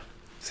 Steph.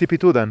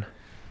 CP2 then?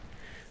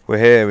 We're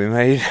here, we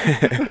made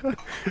it.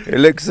 It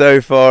looks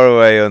so far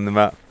away on the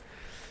map.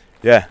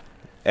 Yeah,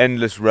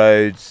 endless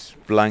roads,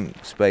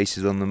 blank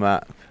spaces on the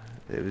map.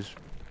 It was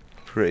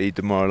pretty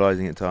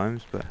demoralising at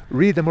times, but...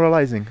 Really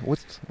demoralising?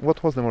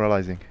 What was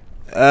demoralising?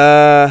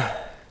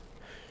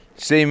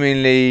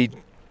 Seemingly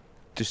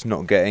just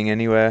not getting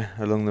anywhere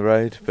along the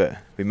road, but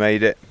we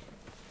made it.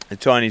 The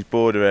Chinese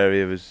border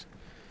area was...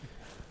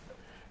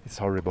 It's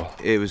horrible.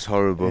 It was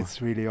horrible.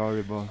 It's really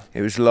horrible.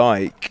 It was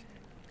like...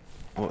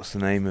 What's the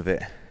name of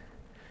it?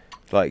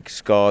 Like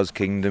Scar's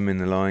Kingdom in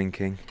The Lion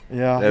King.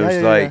 Yeah. There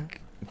was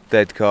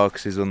dead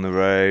carcasses on the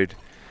road.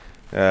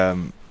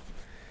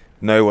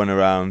 No one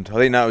around. I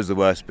think that was the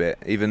worst bit.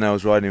 Even though I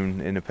was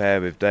riding in a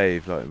pair with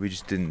Dave, like we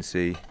just didn't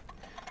see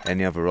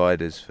any other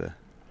riders for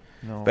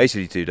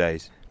basically 2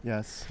 days.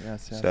 Yes.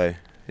 So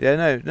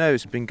yeah, no,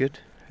 it's been good.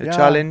 A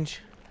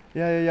challenge.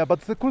 Yeah.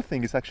 But the cool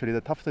thing is actually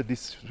that after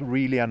this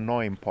really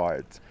annoying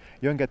part,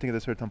 you're getting at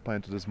a certain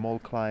point to the small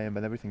climb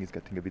and everything is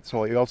getting a bit...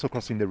 So you're also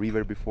crossing the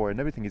river before and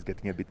everything is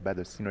getting a bit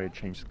better. Scenery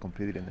changed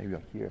completely and now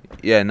you're here.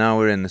 Yeah, now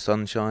we're in the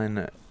sunshine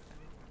at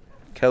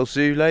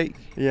Kelsu Lake.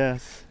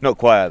 Yes. Not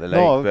quite at the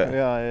lake, but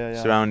yeah.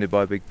 surrounded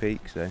by big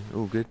peaks, so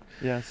all good.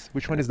 Yes.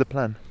 Which one is the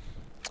plan?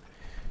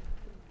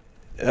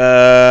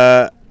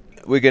 We're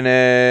going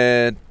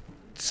to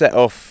set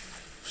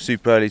off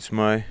super early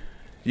tomorrow.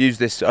 Use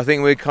this... I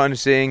think we're kind of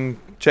seeing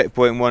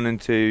checkpoint 1 and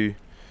 2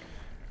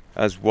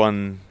 as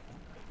one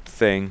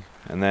thing,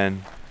 and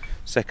then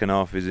second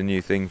half is a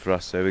new thing for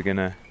us, so we're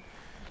gonna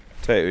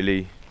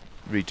totally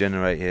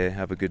regenerate here,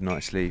 have a good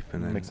night's sleep,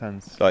 and then makes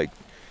sense. Like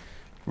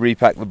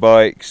repack the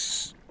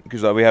bikes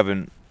because like we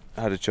haven't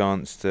had a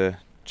chance to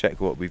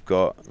check what we've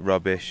got,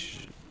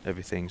 rubbish,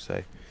 everything.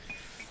 So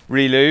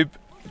re-lube,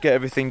 get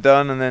everything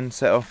done, and then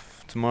set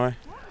off tomorrow.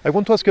 I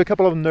want to ask you a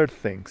couple of nerd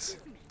things.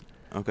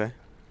 Okay.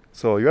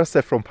 So you're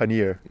Steph from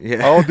Panier.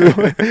 Yeah.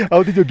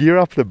 How did you gear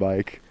up the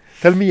bike?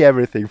 Tell me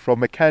everything,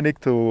 from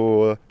mechanic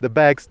to the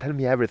bags. Tell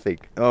me everything.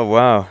 Oh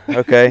wow.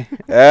 Okay.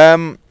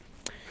 I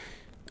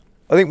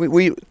think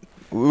we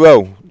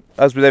well,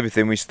 as with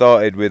everything, we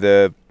started with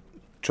a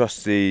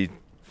trusty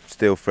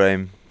steel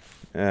frame.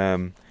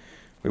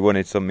 We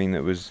wanted something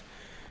that was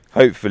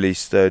hopefully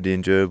sturdy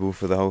and durable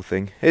for the whole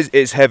thing.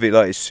 It's heavy,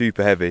 like it's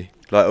super heavy.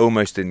 Like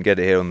almost didn't get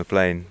it here on the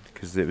plane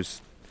because it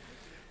was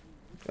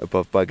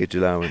above baggage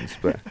allowance.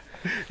 But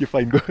you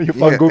find good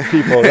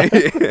people.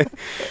 Right?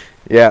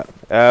 Yeah.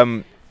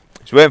 So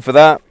we went for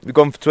that. We've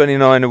gone for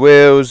 29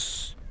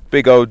 wheels,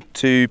 big old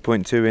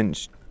 2.2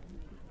 inch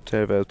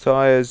Terravel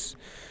tyres.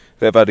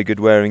 They've had a good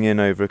wearing in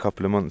over a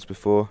couple of months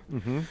before.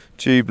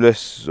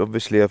 Tubeless,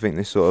 obviously I think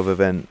this sort of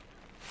event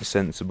is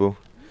sensible.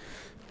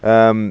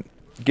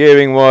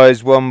 Gearing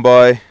wise,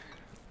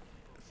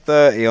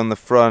 1x30 on the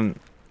front,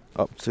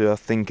 up to I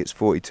think it's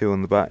 42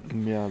 on the back.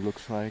 Yeah,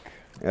 looks like.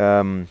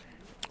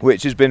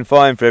 Which has been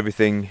fine for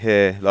everything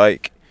here.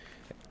 Like,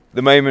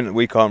 the moment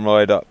we can't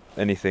ride up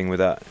anything with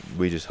that,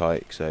 we just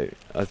hike. So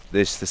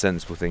this is the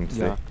sensible thing to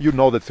do. You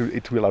know that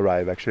it will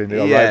arrive. Actually, they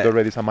arrived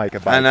already. Some hike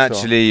bikes. And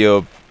actually,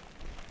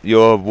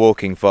 you're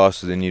walking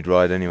faster than you'd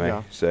ride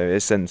anyway. So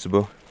it's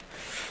sensible.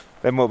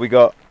 Then what we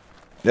got?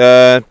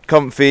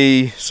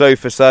 Comfy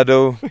sofa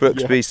saddle,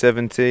 Brooks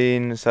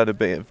B17. It's had a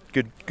bit of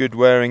good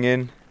wearing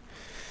in.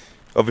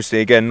 Obviously,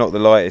 again, not the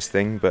lightest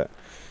thing, but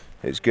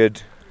it's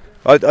good.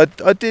 I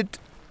did,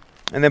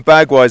 and then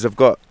bag wise, I've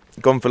gone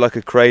for like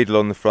a cradle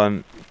on the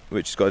front,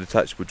 which has got a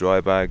detachable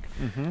dry bag.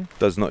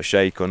 Does not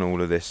shake on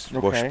all of this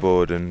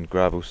washboard and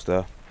gravel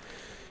stuff.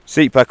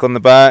 Seat pack on the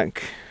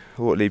back,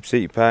 Ortlieb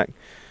seat pack.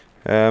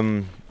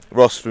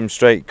 Ross from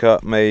Straight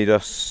Cut made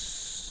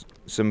us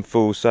some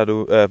full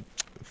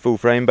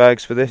frame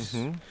bags for this,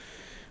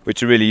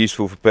 which are really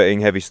useful for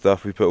putting heavy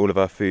stuff. We put all of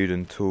our food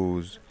and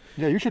tools.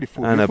 Yeah, usually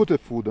food. You put the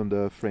food on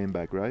the frame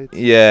bag, right?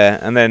 Yeah,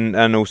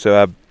 and also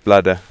our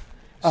bladder.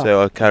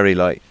 So I carry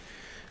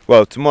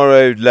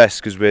tomorrow less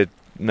because we're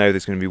know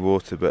there's going to be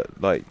water,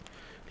 but like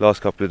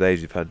last couple of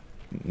days we've had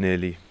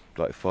nearly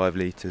like 5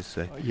 litres.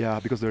 So Yeah,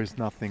 because there is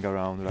nothing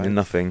around, right?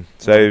 nothing.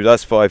 So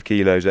that's 5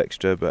 kilos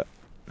extra, but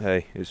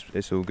hey,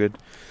 it's all good.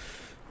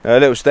 A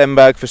little stem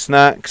bag for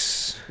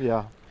snacks.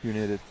 Yeah, you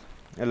need it.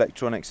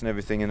 Electronics and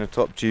everything in a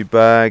top tube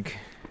bag.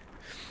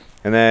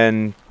 And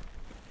then,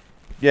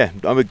 yeah,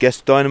 I would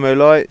guess dynamo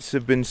lights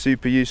have been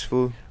super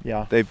useful.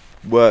 Yeah. They've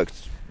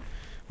worked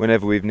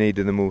whenever we've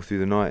needed them all through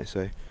the night,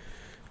 so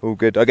all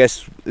good. I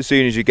guess as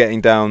soon as you're getting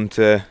down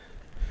to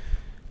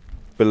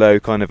below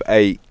kind of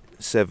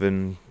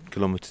 8-7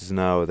 kilometers an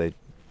hour, they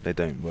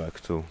don't work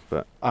at all.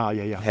 But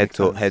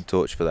head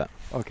torch for that.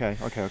 Okay.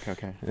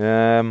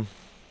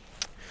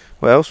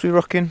 What else we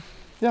rocking?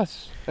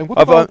 Yes. And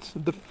what about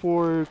the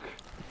fork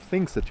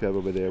things that you have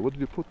over there? What did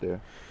you put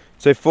there?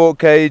 So fork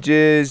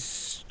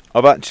cages,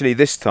 I've actually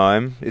this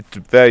time, it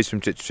varies from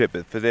trip to trip,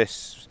 but for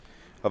this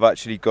I've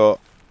actually got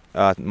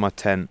my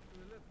tent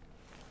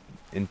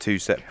in 2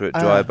 separate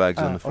dry bags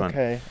on the front.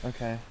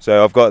 Okay.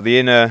 So I've got the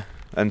inner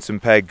and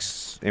some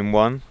pegs in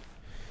one,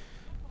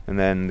 and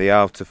then the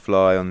outer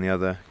fly on the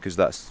other, because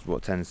that's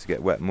what tends to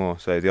get wet more.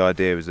 So the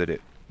idea is that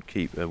it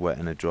keep a wet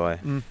and a dry.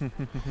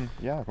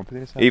 Yeah,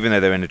 completely. Even though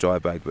they're in a dry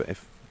bag, but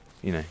if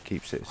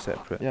keeps it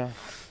separate.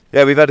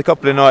 Yeah, we've had a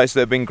couple of nights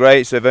that have been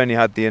great. So I've only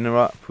had the inner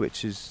up,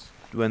 which is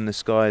when the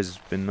sky has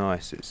been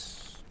nice.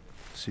 It's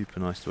super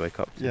nice to wake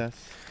up to. Yes,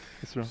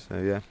 it's true. So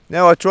yeah,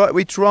 no, I tried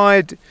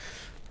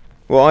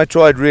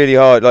really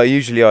hard. Like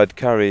usually I'd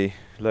carry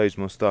loads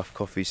more stuff,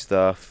 coffee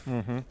stuff.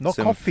 No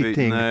coffee food,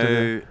 thing.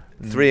 No,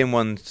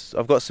 3-in-1.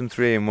 I've got some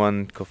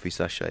 3-in-1 coffee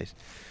sachets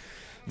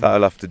that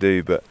I'll have to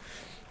do, but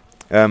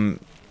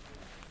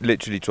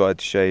literally tried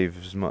to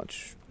shave as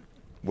much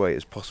weight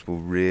as possible.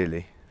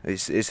 Really,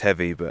 it's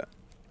heavy, but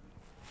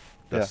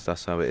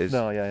that's how it is.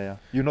 No, yeah.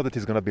 You know that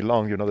it's gonna be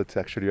long. You know that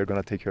actually you're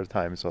gonna take your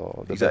time.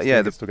 So the best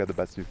thing is to get the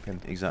best you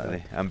can.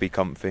 Exactly, and be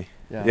comfy.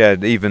 Yeah.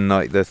 Even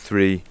like the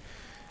 3,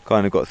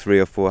 kind of got 3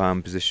 or 4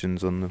 hand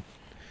positions on the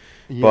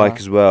bike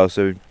as well.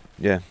 So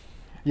yeah.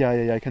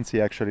 I can see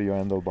actually your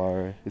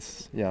handlebar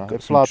is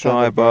got some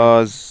tri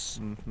bars,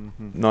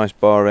 nice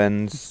bar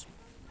ends.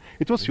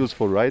 It was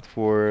useful, right,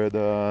 for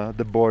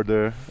the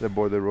border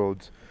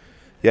roads.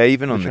 Yeah,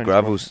 even on the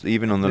gravels,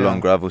 even on the long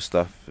gravel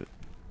stuff.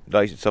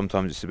 Like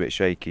sometimes it's a bit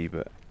shaky,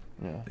 but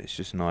it's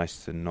just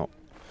nice to not.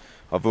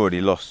 I've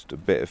already lost a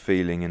bit of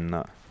feeling in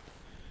that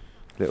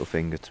little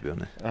finger, to be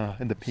honest.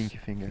 In the pinky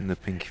finger. In the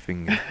pinky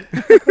finger.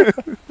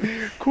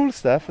 Cool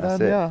stuff.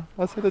 That's and it.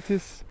 I say that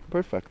is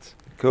perfect.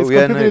 Cool.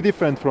 It's completely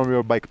different from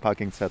your bike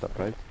packing setup,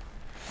 right?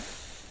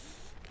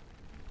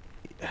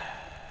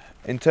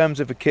 In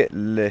terms of a kit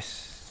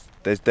list,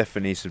 there's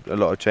definitely a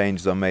lot of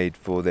changes I made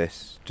for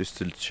this, just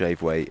to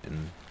shave weight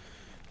and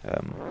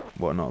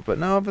whatnot. But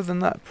no, other than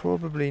that,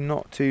 probably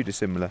not too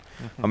dissimilar.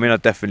 I mean, I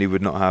definitely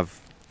would not have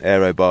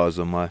aero bars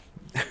on my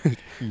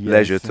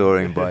leisure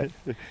touring bike.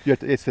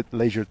 It's a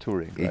leisure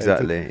touring. Right?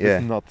 Exactly.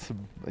 It's not.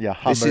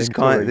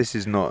 Hammering This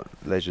is not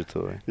leisure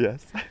touring.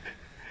 Yes.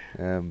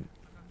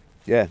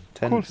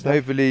 10. Cool stuff.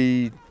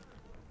 Hopefully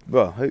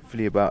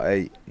about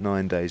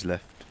 8-9 days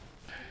left.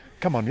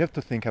 Come on, you have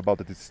to think about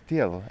it. It's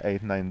still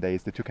 8-9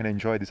 days that you can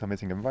enjoy this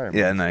amazing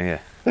environment.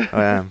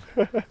 I am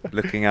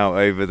looking out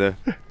over the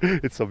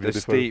it's so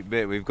beautiful. The steep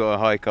bit. We've got a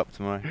hike up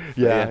tomorrow.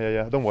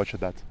 Yeah. Don't watch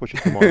that. Watch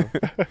it tomorrow.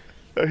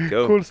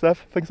 Cool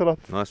stuff. Thanks a lot.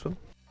 Nice one.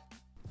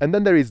 And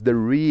then there is the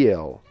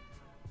real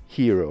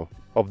hero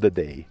of the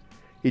day.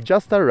 He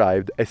just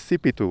arrived at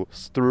CP2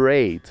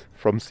 straight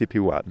from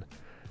CP1.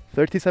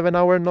 37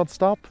 hours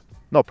non-stop?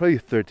 No, probably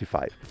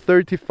 35.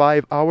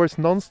 35 hours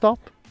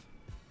non-stop?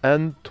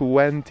 And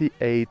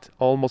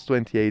almost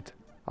 28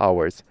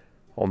 hours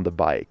on the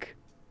bike.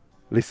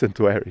 Listen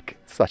to Eric.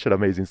 Such an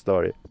amazing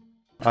story.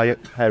 Hi,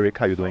 Eric.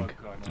 How are you doing?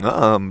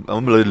 I'm a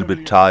little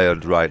bit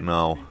tired right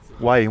now.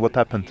 Why? What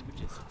happened?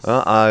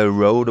 I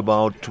rode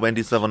about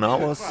 27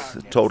 hours.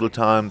 Total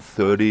time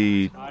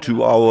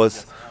 32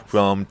 hours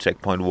from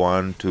checkpoint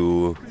 1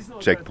 to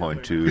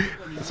checkpoint 2.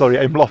 Sorry,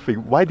 I'm laughing.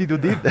 Why did you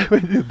do that? Why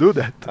did you do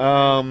that?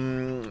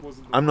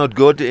 I'm not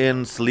good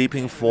in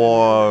sleeping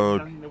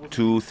for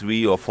 2,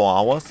 3 or 4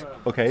 hours.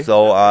 Okay.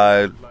 So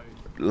I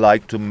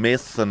like to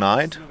miss the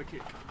night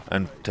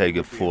and take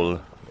a full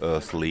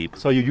sleep.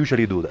 So you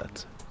usually do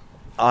that?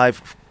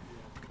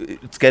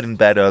 It's getting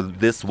better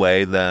this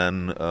way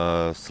than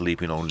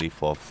sleeping only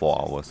for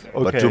 4 hours.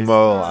 Okay. But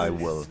tomorrow I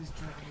will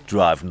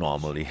drive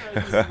normally.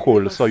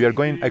 Cool. So you're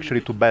going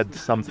actually to bed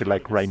something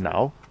like right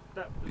now?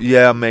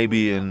 Yeah,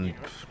 maybe in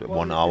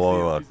 1 hour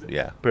or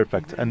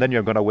Perfect. And then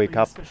you're gonna wake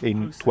up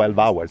in 12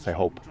 hours, I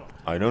hope.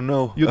 I don't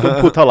know. You don't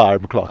put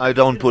alarm clock. I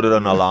don't put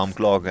an alarm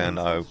clock, and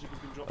I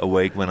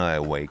awake when I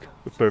awake.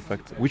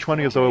 Perfect. Which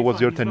one was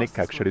your technique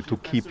actually to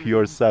keep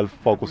yourself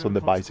focused on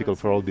the bicycle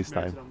for all this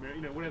time?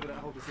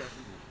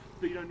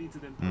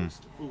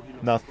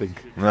 Nothing.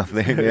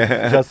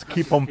 Yeah. Just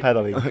keep on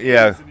pedaling.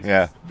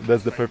 Yeah.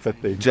 That's the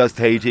perfect thing. Just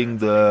hating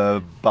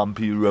the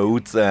bumpy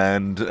roads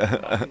and.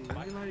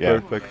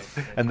 Perfect.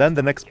 And then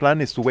the next plan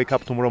is to wake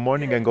up tomorrow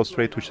morning and go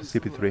straight to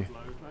CP3.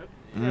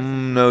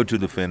 No to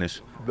the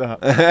finish.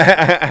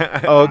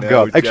 Oh No,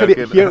 God!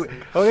 joking.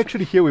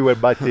 Actually, here we were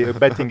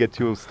betting at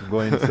you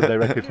going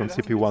directly from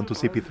CP1 to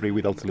CP3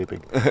 without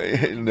sleeping.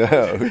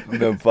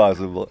 No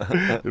possible.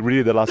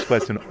 Really, the last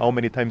question: how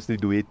many times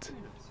did you eat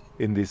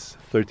in these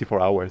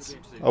 34 hours?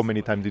 How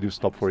many times did you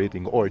stop for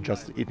eating, or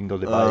just eating on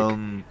the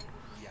bike?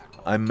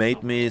 I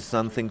made me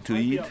something to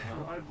eat.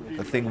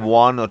 I think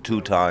 1 or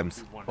 2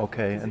 times.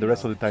 Okay, and the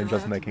rest of the time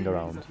just making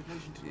around.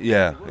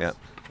 Yeah.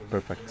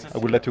 Perfect. I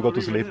will let you go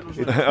to sleep.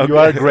 You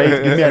are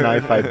great. Give me an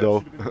high five,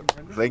 though.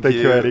 Thank you,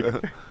 you.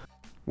 Eric.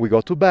 We go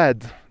to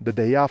bed. The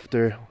day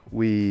after,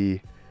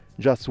 we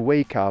just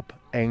wake up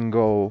and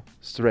go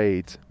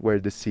straight where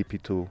the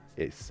CP2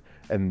 is.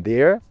 And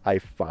there I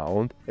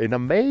found an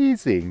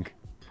amazing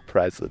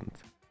present.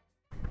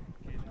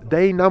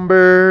 Day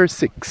number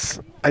 6.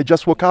 I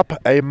just woke up.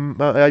 I'm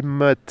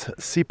at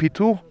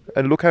CP2,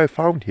 and look how I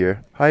found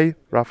here. Hi,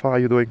 Rafa. How are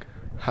you doing?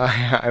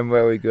 Hi, I'm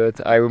very good.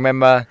 I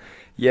remember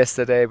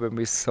yesterday when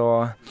we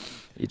saw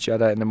each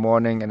other in the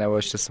morning, and I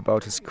was just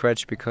about to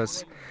scratch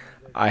because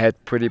I had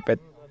pretty bad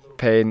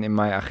pain in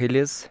my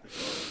Achilles,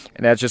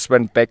 and I just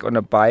went back on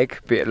a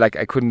bike. Like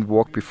I couldn't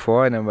walk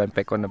before, and I went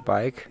back on a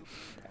bike,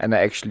 and I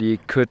actually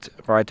could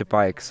ride a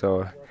bike.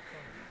 So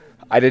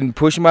I didn't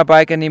push my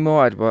bike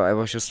anymore. I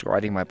was just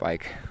riding my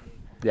bike.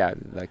 Yeah,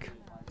 like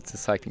it's a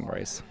cycling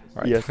race.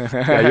 Right. Yes.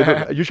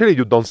 Usually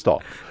you don't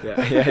stop.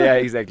 Yeah,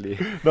 exactly.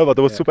 No, but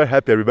I was super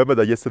happy. I remember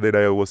that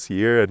yesterday I was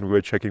here and we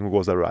were checking who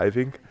was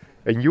arriving.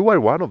 And you were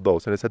one of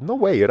those. And I said, no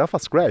way, Rafa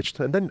scratched.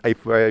 And then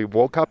I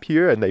woke up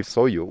here and I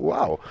saw you.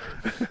 Wow.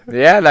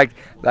 Yeah, like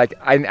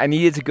I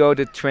needed to go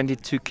the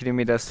 22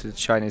 kilometers to the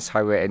Chinese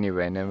highway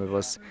anyway. And then it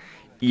was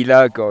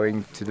either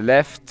going to the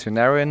left to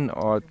Narin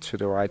or to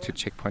the right to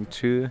checkpoint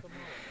 2.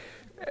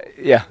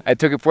 Yeah, I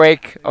took a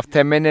break of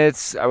 10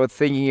 minutes. I was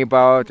thinking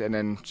about and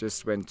then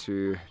just went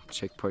to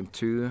checkpoint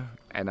 2.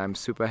 And I'm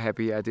super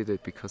happy I did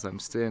it because I'm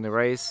still in the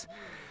race.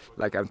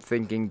 Like I'm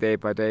thinking day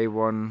by day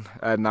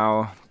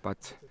now,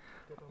 but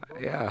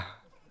yeah.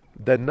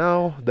 Then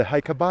now the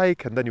hike a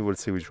bike and then you will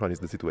see which one is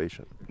the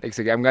situation.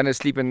 Exactly. I'm gonna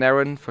sleep in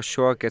Narin for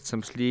sure, get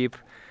some sleep,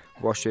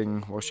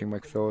 washing my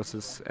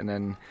clothes, and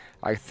then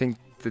I think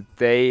the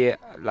day,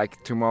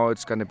 like tomorrow,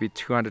 it's gonna be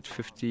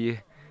 250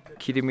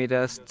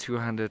 kilometers,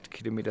 200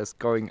 kilometers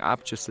going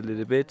up just a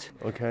little bit.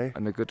 Okay.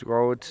 On a good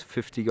road,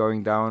 50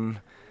 going down.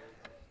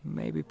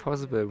 Maybe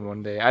possible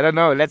one day. I don't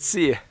know. Let's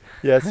see.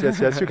 Yes.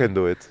 You can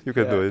do it. You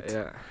can do it.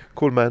 Yeah.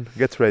 Cool, man.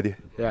 Get ready.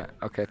 Yeah.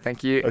 Okay.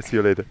 Thank you. I'll see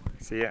you later.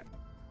 See ya.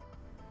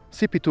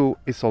 CP2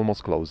 is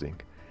almost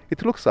closing.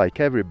 It looks like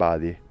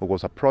everybody who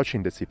was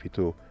approaching the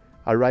CP2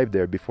 arrived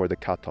there before the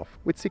cutoff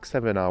with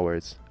 6-7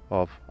 hours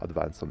of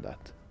advance on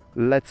that.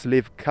 Let's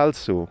leave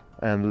Kalsu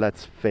and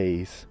let's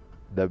face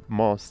the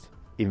most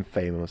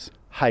infamous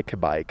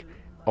hike-a-bike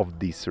of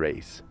this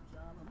race,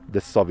 the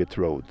Soviet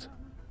Road.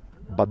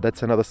 But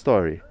that's another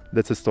story.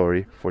 That's a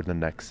story for the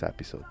next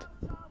episode.